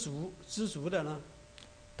知足的呢？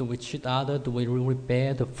 Do we cheat others? Do we really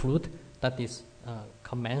bear the fruit that is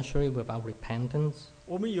commensurate with our repentance?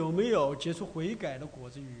 我们有没有结出悔改的果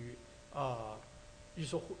子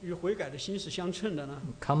与悔改的心是相称的呢？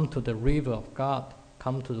 Come to the river of God.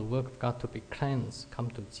 Come to the work of God to be cleansed. Come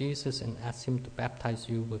to Jesus and ask Him to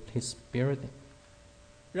baptize you with His Spirit.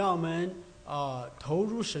 让我们投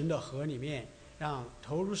入神的河里面，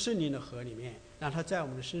投入圣灵的河里面，让他在我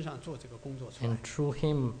们的身上做这个工作出来 And。through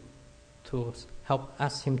Him to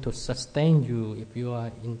ask Him to sustain you if you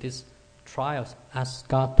are in these trials. Ask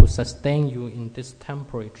God to sustain you in this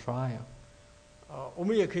temporary trial. 我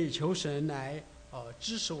们也可以求神来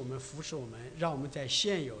支持我们、扶持我们，让我们在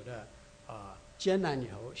现有的艰难里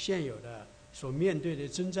头、现有的所面对的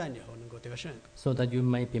征战里头能够得胜。 So that you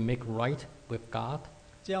may be made right with God.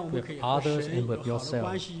 这样我们可以 With 和 others 神 and with 有好的 yourself.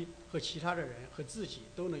 关系，和其他的人、和自己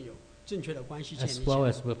都能有正确的关系建立 As 起 well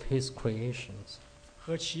来， as with His creations.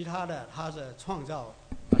 和其他的他的创造、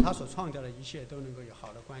他所创造的一切都能够有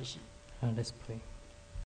好的关系。Let's pray.